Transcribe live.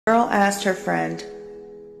The girl asked her friend,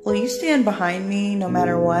 "Will you stand behind me no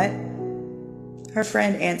matter what?" Her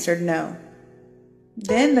friend answered no.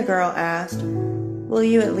 Then the girl asked, "Will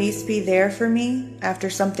you at least be there for me after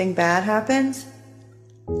something bad happens?"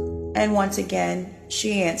 And once again,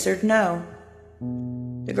 she answered no.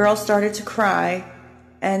 The girl started to cry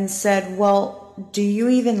and said, "Well, do you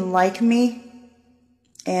even like me?"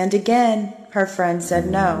 And again, her friend said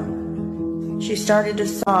no. She started to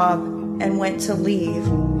sob and went to leave,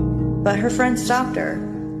 but her friend stopped her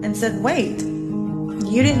and said, "Wait,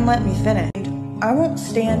 you didn't let me finish. I won't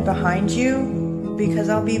stand behind you because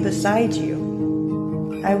I'll be beside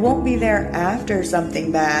you. I won't be there after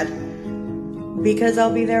something bad because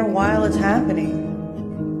I'll be there while it's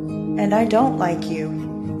happening. And I don't like you.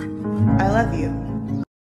 I love you."